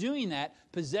we are doing that,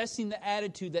 possessing the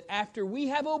attitude that after we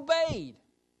have obeyed,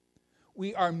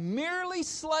 we are merely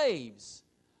slaves,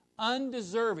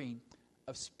 undeserving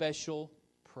of special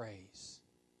praise.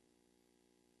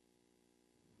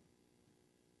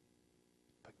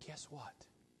 But guess what?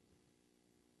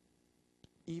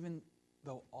 Even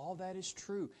though all that is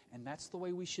true, and that's the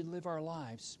way we should live our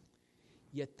lives,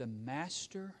 yet the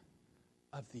master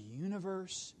of the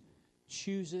universe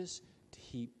chooses to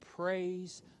heap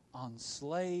praise on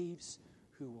slaves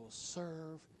who will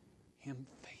serve Him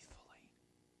faithfully.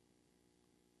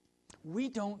 We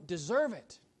don't deserve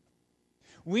it.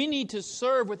 We need to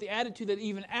serve with the attitude that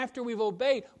even after we've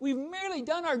obeyed, we've merely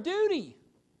done our duty.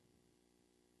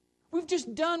 We've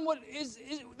just done what is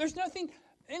there's nothing,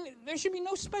 and there should be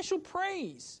no special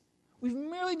praise. We've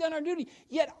merely done our duty.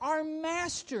 Yet our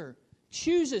master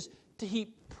chooses to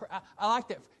heap, I like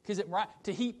that, because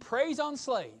to heap praise on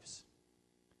slaves.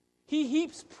 He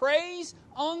heaps praise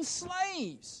on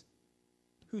slaves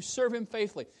who serve Him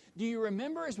faithfully. Do you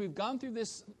remember, as we've gone through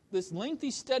this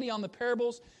lengthy study on the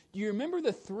parables, do you remember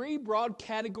the three broad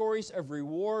categories of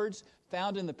rewards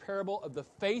found in the parable of the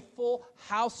faithful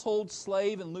household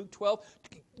slave in Luke 12?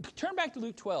 Turn back to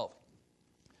Luke 12.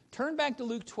 Turn back to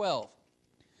Luke 12.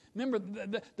 Remember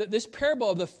this parable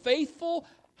of the faithful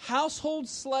household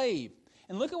slave.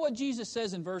 And look at what Jesus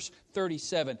says in verse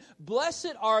 37.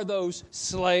 Blessed are those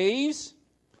slaves.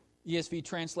 ESV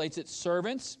translates it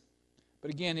servants.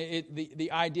 But again,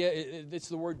 the idea, it's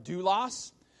the word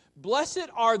doulos. Blessed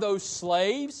are those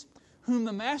slaves whom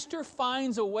the master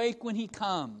finds awake when he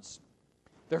comes.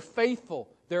 They're faithful.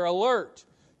 They're alert.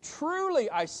 Truly,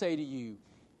 I say to you,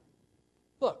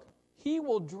 look, he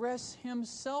will dress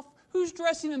himself. Who's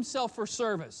dressing himself for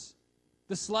service?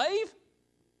 The slave?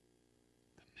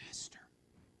 The master.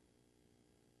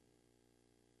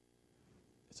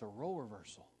 It's a role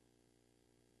reversal.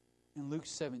 In Luke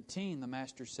 17, the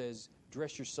master says,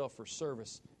 dress yourself for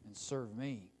service and serve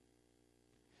me.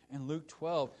 In Luke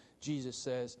 12, Jesus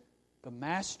says, the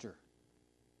master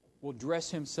will dress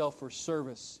himself for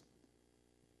service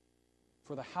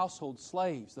for the household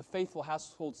slaves, the faithful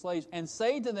household slaves, and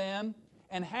say to them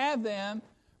and have them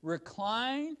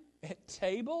recline at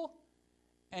table,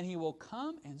 and he will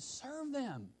come and serve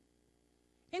them.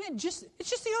 And it's just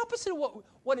the opposite of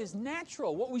what is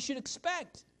natural, what we should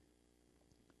expect.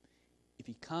 If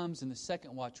he comes in the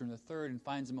second watch or in the third and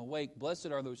finds them awake, blessed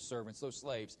are those servants, those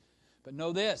slaves. But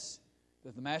know this, that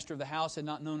if the master of the house had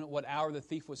not known at what hour the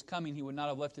thief was coming, he would not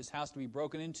have left his house to be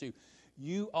broken into.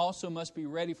 You also must be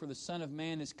ready, for the Son of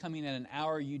Man is coming at an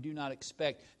hour you do not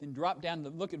expect. Then drop down to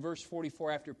look at verse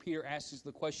 44 after Peter asks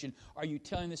the question, are you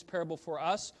telling this parable for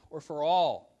us or for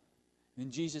all?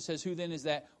 And Jesus says, who then is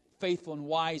that faithful and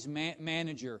wise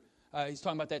manager? He's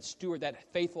talking about that steward, that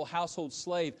faithful household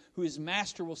slave, who his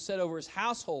master will set over his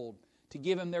household to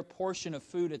give him their portion of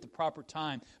food at the proper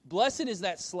time. Blessed is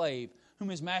that slave whom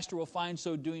his master will find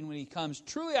so doing when he comes.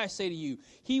 Truly I say to you,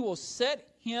 he will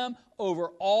set him over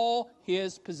all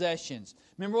his possessions.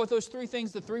 Remember what those three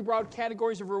things, the three broad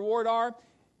categories of reward are?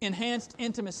 Enhanced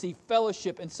intimacy,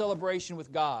 fellowship, and celebration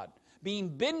with God. Being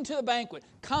bidden to the banquet,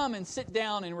 come and sit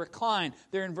down and recline,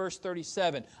 there in verse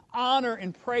 37. Honor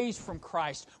and praise from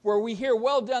Christ, where we hear,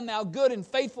 well done, thou good and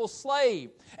faithful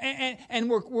slave. And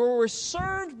we're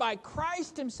served by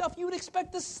Christ himself. You would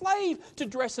expect the slave to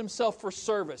dress himself for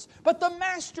service. But the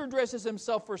master dresses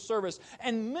himself for service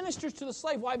and ministers to the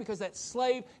slave. Why? Because that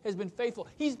slave has been faithful.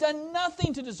 He's done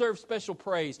nothing to deserve special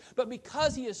praise. But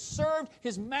because he has served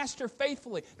his master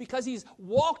faithfully, because he's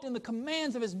walked in the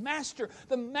commands of his master,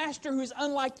 the master who is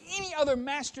unlike any other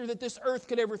master that this earth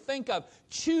could ever think of,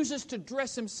 chooses to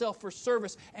dress himself for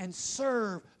service and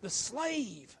serve the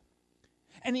slave.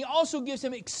 And he also gives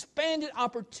him expanded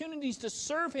opportunities to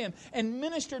serve him and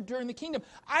minister during the kingdom.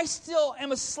 I still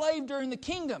am a slave during the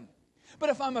kingdom. But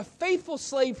if I'm a faithful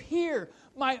slave here,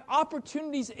 my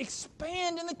opportunities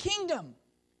expand in the kingdom.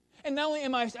 And not only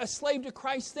am I a slave to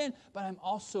Christ then, but I'm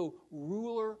also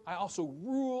ruler. I also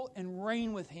rule and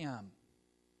reign with him.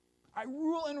 I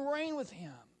rule and reign with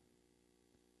him.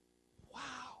 Wow.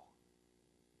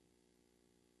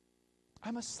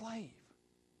 I'm a slave.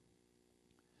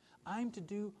 I'm to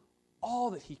do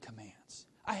all that he commands.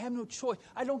 I have no choice.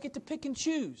 I don't get to pick and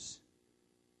choose.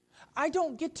 I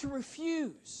don't get to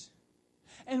refuse.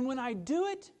 And when I do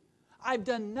it, I've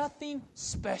done nothing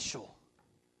special.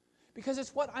 Because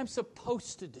it's what I'm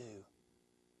supposed to do.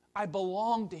 I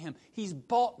belong to him. He's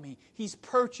bought me. He's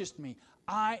purchased me.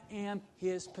 I am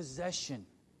his possession.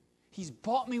 He's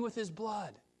bought me with his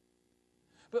blood.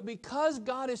 But because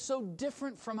God is so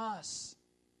different from us,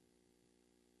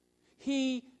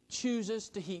 he chooses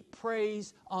to heap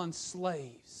praise on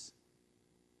slaves.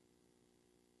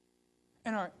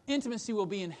 And our intimacy will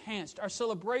be enhanced. Our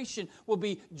celebration will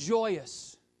be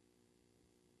joyous.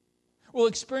 We'll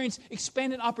experience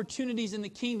expanded opportunities in the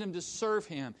kingdom to serve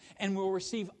him. And we'll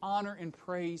receive honor and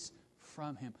praise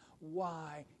from him.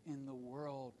 Why in the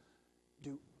world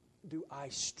do I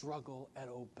struggle at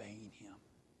obeying him?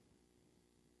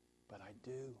 But I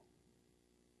do.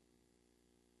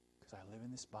 Because I live in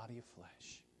this body of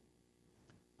flesh.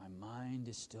 My mind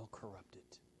is still corrupted.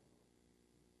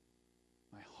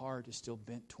 My heart is still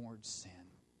bent towards sin.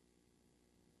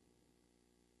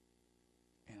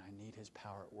 And I need his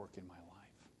power at work in my life.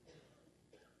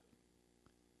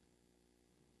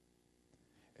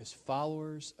 As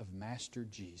followers of Master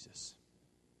Jesus,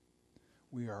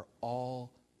 we are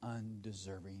all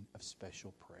undeserving of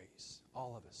special praise.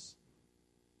 All of us.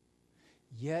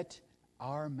 Yet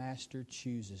our Master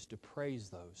chooses to praise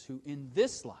those who in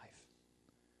this life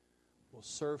will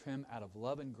serve him out of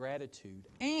love and gratitude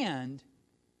and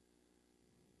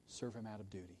serve him out of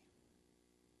duty.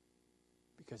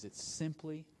 Because it's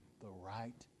simply the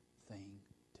right thing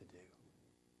to do.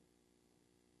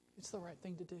 It's the right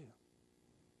thing to do.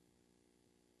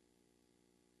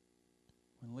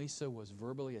 When Lisa was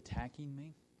verbally attacking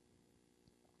me,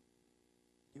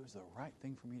 it was the right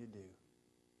thing for me to do.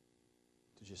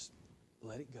 To just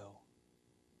let it go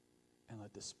and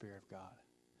let the Spirit of God.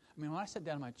 I mean, when I sat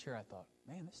down in my chair, I thought,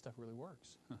 man, this stuff really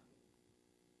works.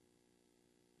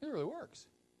 It really works.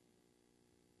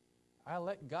 I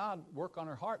let God work on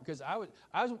her heart because I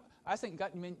think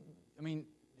God. I mean,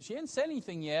 she hadn't said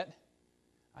anything yet.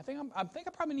 I think I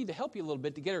probably need to help you a little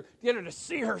bit to get her to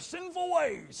see her sinful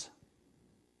ways.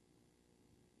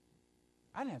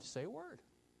 I didn't have to say a word.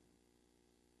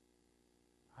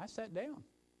 I sat down.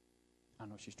 I don't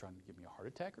know if she's trying to give me a heart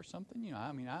attack or something. You know,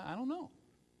 I mean, I don't know.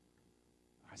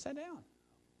 I sat down.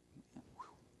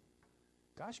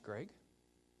 Gosh, Greg,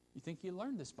 you think you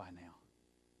learned this by now?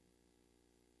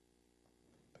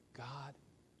 But God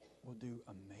will do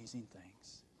amazing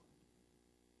things.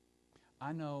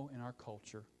 I know in our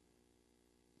culture,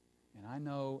 and I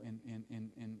know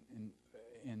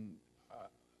in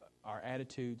our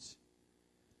attitudes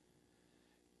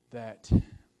that,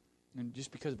 and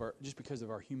just because of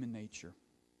our human nature,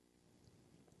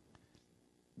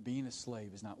 being a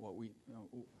slave is not what we.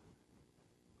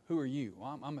 Who are you?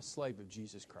 Well, I'm a slave of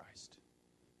Jesus Christ.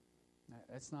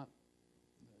 That's not.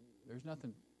 There's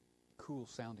nothing cool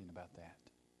sounding about that.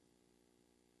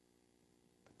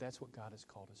 But that's what God has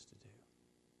called us to do.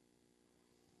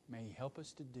 May He help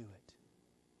us to do it.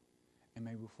 And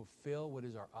may we fulfill what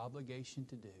is our obligation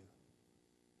to do.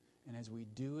 And as we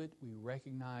do it, we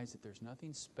recognize that there's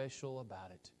nothing special about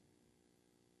it.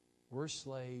 We're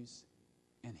slaves,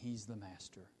 and He's the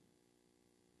master.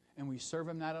 And we serve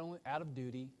Him not only out of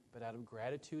duty, but out of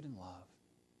gratitude and love.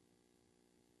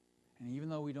 And even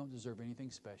though we don't deserve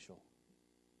anything special,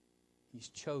 He's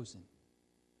chosen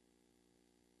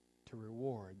to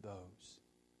reward those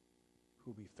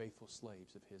who will be faithful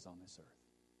slaves of His on this earth.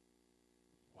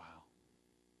 Wow.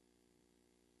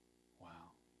 Wow.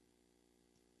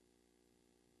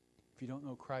 If you don't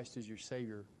know Christ as your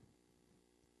Savior,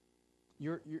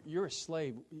 you're a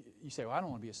slave. You say, well, I don't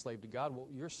want to be a slave to God. Well,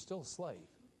 you're still a slave.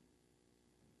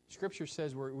 Scripture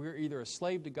says we're either a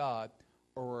slave to God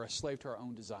or we're a slave to our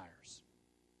own desires.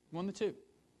 One of the two.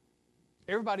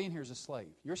 Everybody in here is a slave.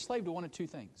 You're a slave to one of two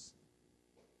things.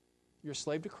 You're a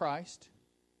slave to Christ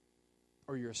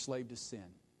or you're a slave to sin,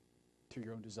 to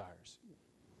your own desires.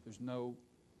 There's no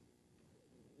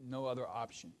other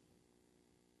option.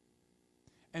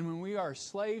 And when we are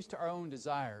slaves to our own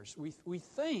desires, we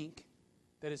think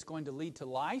that it's going to lead to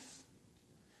life.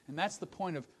 And that's the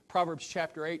point of Proverbs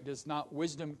chapter 8. Does not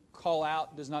wisdom call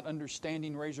out? Does not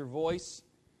understanding raise her voice?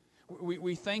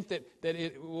 We think that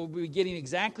it will be getting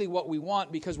exactly what we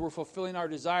want because we're fulfilling our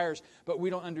desires, but we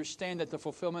don't understand that the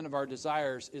fulfillment of our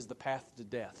desires is the path to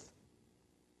death.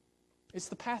 It's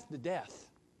the path to death.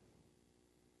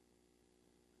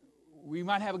 We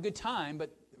might have a good time,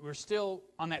 but we're still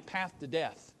on that path to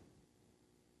death.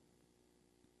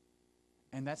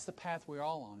 And that's the path we're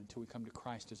all on until we come to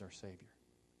Christ as our Savior.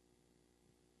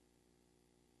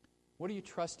 What are you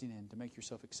trusting in to make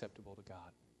yourself acceptable to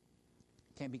God?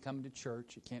 It can't be coming to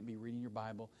church. It can't be reading your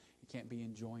Bible. It can't be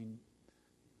enjoying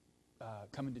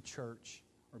coming to church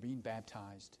or being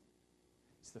baptized.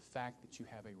 It's the fact that you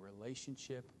have a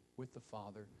relationship with the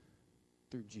Father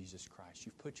through Jesus Christ.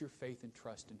 You've put your faith and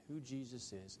trust in who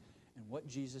Jesus is and what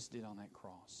Jesus did on that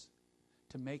cross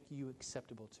to make you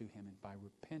acceptable to Him. And by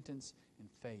repentance and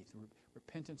faith,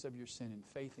 repentance of your sin and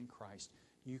faith in Christ,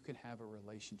 you can have a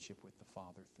relationship with the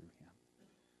Father through Him.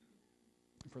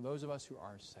 And for those of us who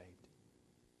are saved,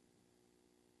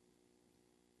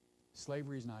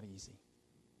 slavery is not easy.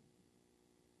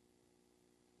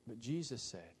 But Jesus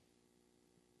said,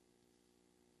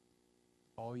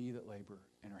 all ye that labor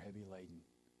and are heavy laden,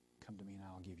 come to me and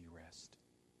I'll give you rest.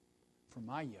 For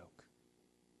my yoke,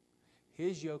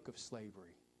 His yoke of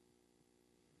slavery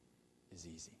is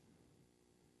easy.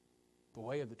 The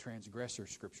way of the transgressor,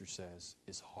 Scripture says,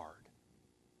 is hard.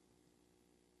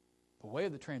 The way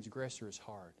of the transgressor is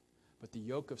hard, but the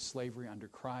yoke of slavery under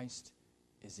Christ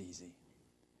is easy.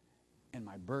 And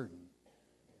my burden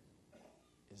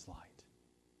is light.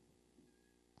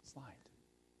 It's light.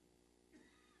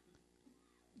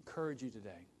 Encourage you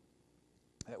today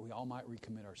that we all might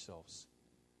recommit ourselves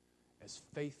as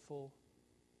faithful,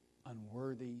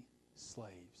 unworthy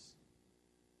slaves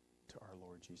to our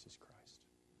Lord Jesus Christ.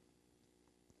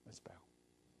 Let's bow.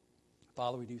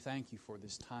 Father, we do thank you for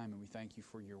this time, and we thank you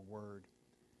for your word.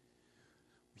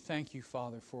 We thank you,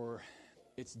 Father, for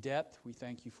its depth. We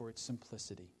thank you for its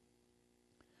simplicity.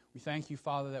 We thank you,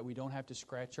 Father, that we don't have to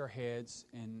scratch our heads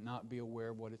and not be aware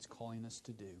of what it's calling us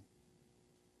to do.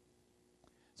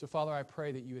 So, Father, I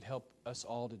pray that you would help us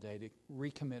all today to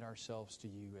recommit ourselves to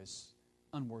you as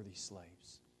unworthy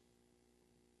slaves.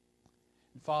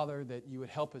 And, Father, that you would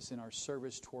help us in our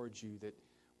service towards you, that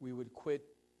we would quit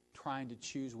trying to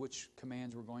choose which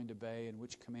commands we're going to obey and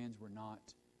which commands we're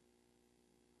not.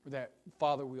 Or that,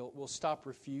 Father, we'll stop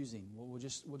refusing. We'll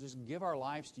just give our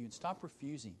lives to you and stop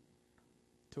refusing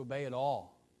to obey it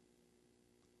all.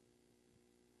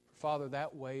 For Father,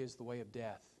 that way is the way of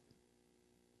death.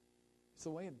 It's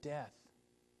the way of death.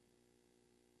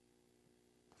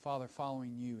 Father,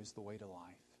 following you is the way to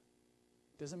life.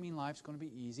 Doesn't mean life's going to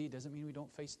be easy. It doesn't mean we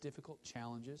don't face difficult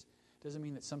challenges. It doesn't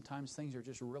mean that sometimes things are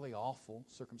just really awful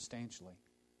circumstantially.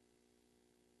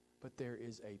 But there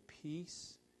is a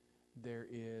peace, there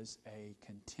is a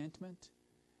contentment,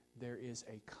 there is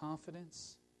a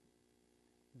confidence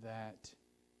that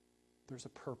there's a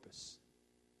purpose.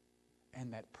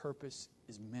 And that purpose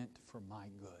is meant for my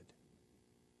good.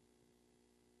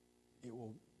 It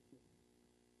will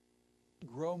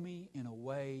grow me in a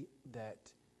way that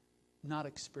not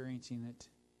experiencing it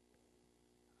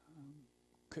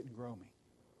couldn't grow me.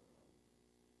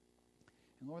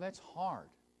 And Lord, that's hard.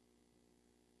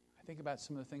 I think about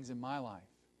some of the things in my life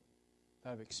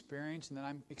that I've experienced and that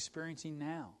I'm experiencing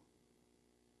now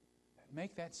that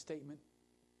make that statement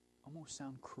almost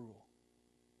sound cruel.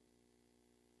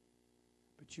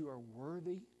 But you are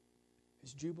worthy,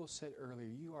 as Jubal said earlier,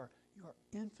 you are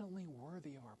infinitely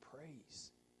worthy of our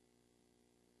praise.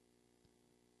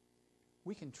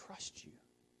 We can trust you.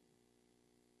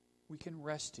 We can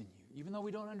rest in you. Even though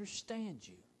we don't understand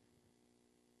you,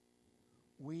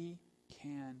 we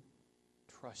can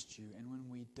trust you. And when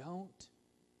we don't,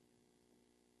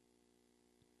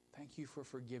 thank you for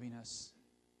forgiving us.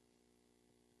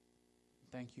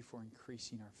 Thank you for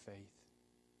increasing our faith.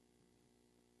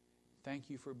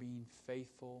 Thank you for being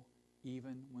faithful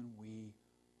even when we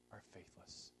are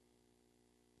faithless.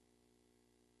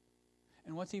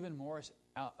 And what's even more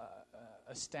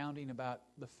astounding about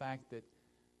the fact that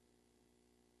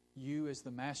you, as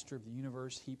the master of the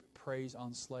universe, heap praise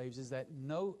on slaves, is that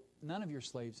none of your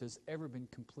slaves has ever been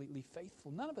completely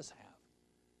faithful. None of us have.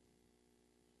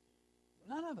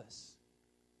 None of us.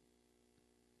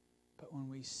 But when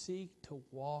we seek to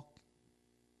walk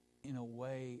in a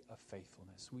way of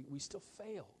faithfulness, we still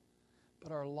fail.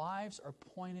 But our lives are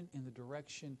pointed in the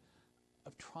direction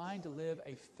of trying to live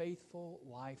a faithful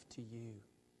life to you.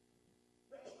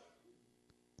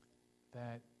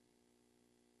 That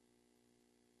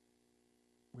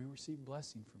we receive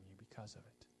blessing from you because of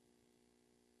it.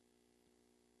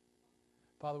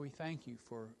 Father, we thank you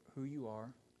for who you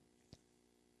are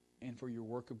and for your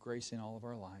work of grace in all of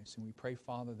our lives. And we pray,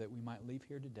 Father, that we might leave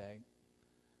here today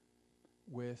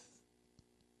with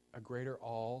a greater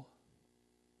awe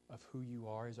of who you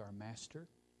are as our master,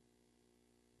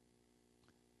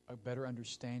 a better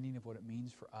understanding of what it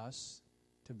means for us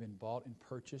to have been bought and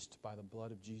purchased by the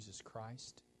blood of Jesus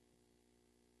Christ,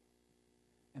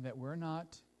 and that we're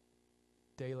not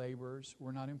day laborers,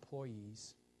 we're not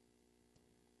employees,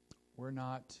 we're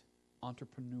not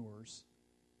entrepreneurs,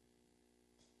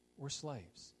 we're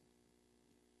slaves.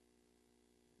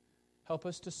 Help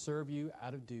us to serve you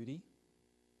out of duty.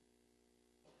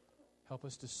 Help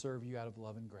us to serve you out of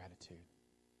love and gratitude.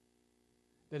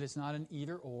 That it's not an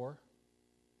either or,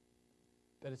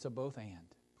 that it's a both and.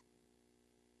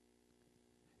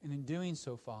 And in doing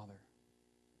so, Father,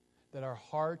 that our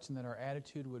hearts and that our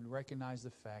attitude would recognize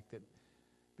the fact that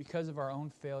because of our own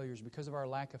failures, because of our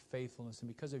lack of faithfulness, and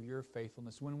because of your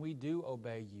faithfulness, when we do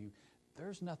obey you,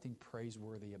 there's nothing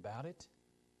praiseworthy about it.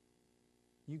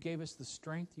 You gave us the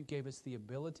strength, you gave us the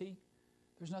ability.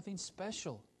 There's nothing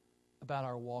special about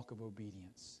our walk of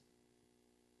obedience.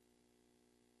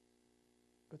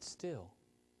 But still,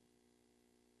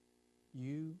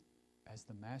 you, as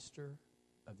the master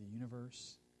of the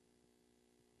universe,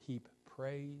 heap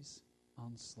praise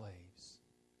on slaves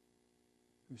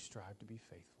who strive to be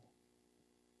faithful.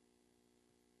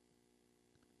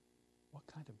 What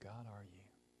kind of God are you?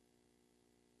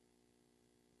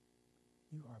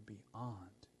 You are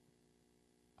beyond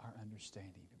our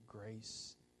understanding of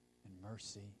grace and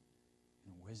mercy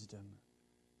and wisdom,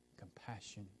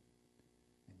 compassion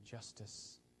and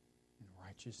justice and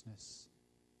righteousness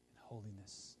and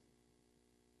holiness.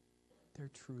 There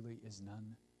truly is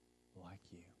none like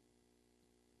you.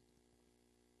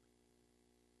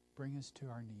 Bring us to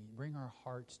our knees. Bring our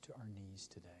hearts to our knees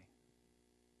today.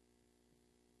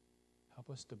 Help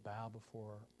us to bow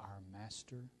before our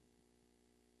Master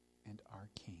and our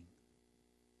King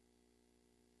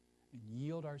and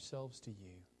yield ourselves to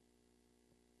you.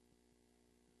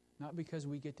 Not because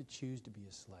we get to choose to be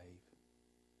a slave,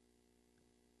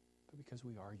 but because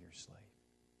we are your slave.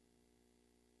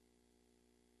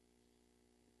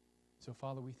 So,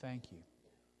 Father, we thank you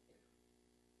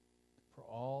for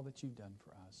all that you've done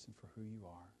for us and for who you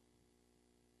are.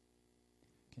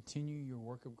 Continue your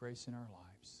work of grace in our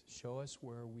lives. Show us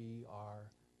where we are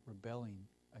rebelling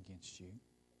against you.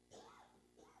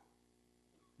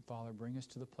 And Father, bring us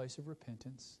to the place of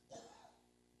repentance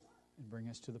and bring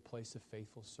us to the place of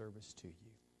faithful service to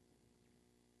you.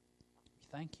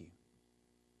 We thank you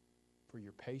for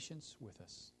your patience with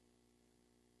us.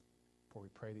 For we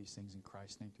pray these things in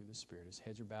Christ's name through the Spirit. As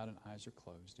heads are bowed and eyes are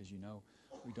closed. As you know,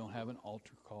 we don't have an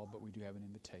altar call, but we do have an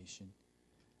invitation.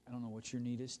 I don't know what your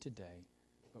need is today,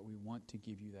 but we want to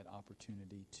give you that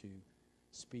opportunity to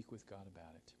speak with God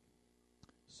about it.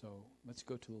 So let's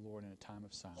go to the Lord in a time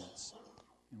of silence,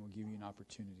 and we'll give you an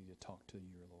opportunity to talk to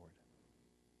your Lord.